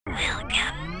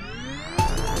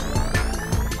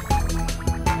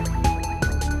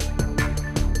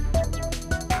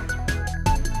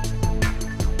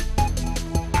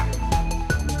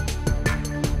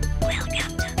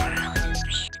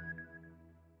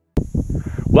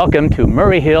Welcome to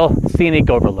Murray Hill Scenic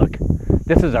Overlook.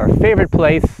 This is our favorite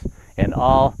place in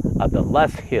all of the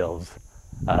Loess Hills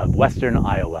of western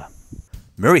Iowa.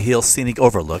 Murray Hill Scenic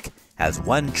Overlook has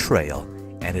one trail,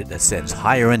 and it ascends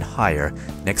higher and higher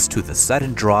next to the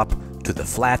sudden drop to the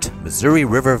flat Missouri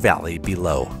River Valley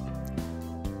below.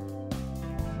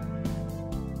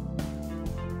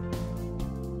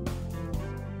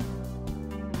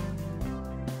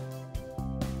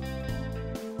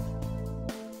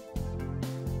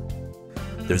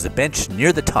 There's a bench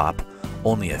near the top,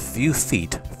 only a few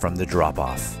feet from the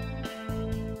drop-off.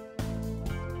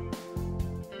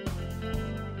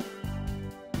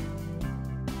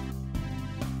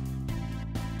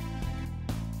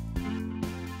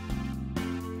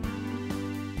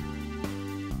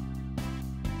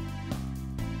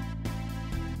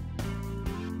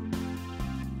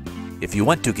 If you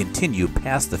want to continue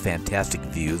past the fantastic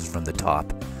views from the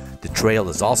top, the trail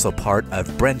is also part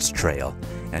of Brent's Trail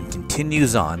and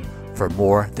continues on for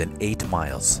more than 8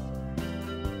 miles.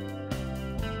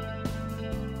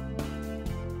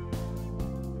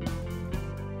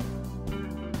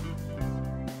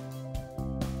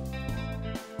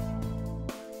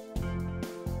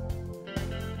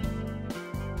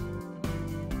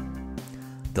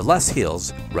 The Loess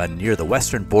Hills run near the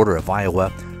western border of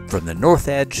Iowa from the north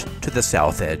edge to the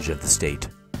south edge of the state.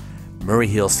 Murray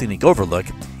Hill Scenic Overlook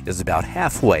is about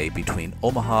halfway between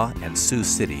Omaha and Sioux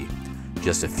City,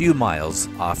 just a few miles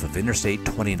off of Interstate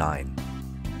 29.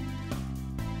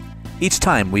 Each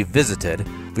time we've visited,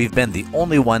 we've been the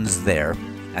only ones there,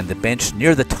 and the bench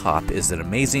near the top is an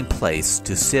amazing place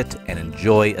to sit and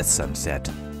enjoy a sunset.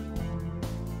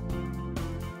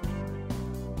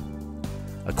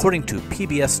 According to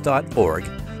PBS.org,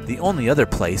 the only other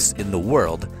place in the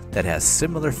world that has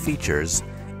similar features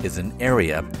is an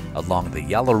area along the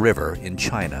Yellow River in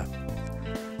China.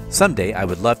 Someday I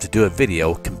would love to do a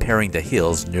video comparing the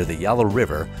hills near the Yellow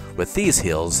River with these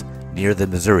hills near the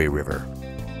Missouri River.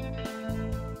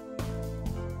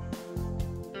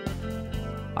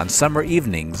 On summer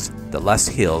evenings, the Loess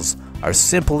Hills are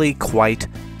simply quite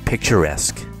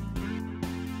picturesque.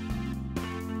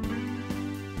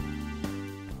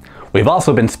 We've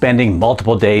also been spending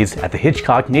multiple days at the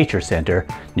Hitchcock Nature Center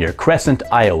near Crescent,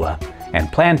 Iowa, and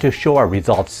plan to show our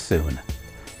results soon.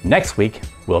 Next week,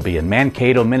 we'll be in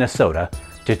Mankato, Minnesota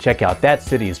to check out that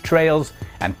city's trails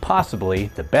and possibly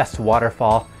the best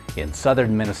waterfall in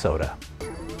southern Minnesota.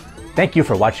 Thank you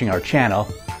for watching our channel,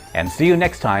 and see you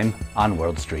next time on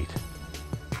World Street.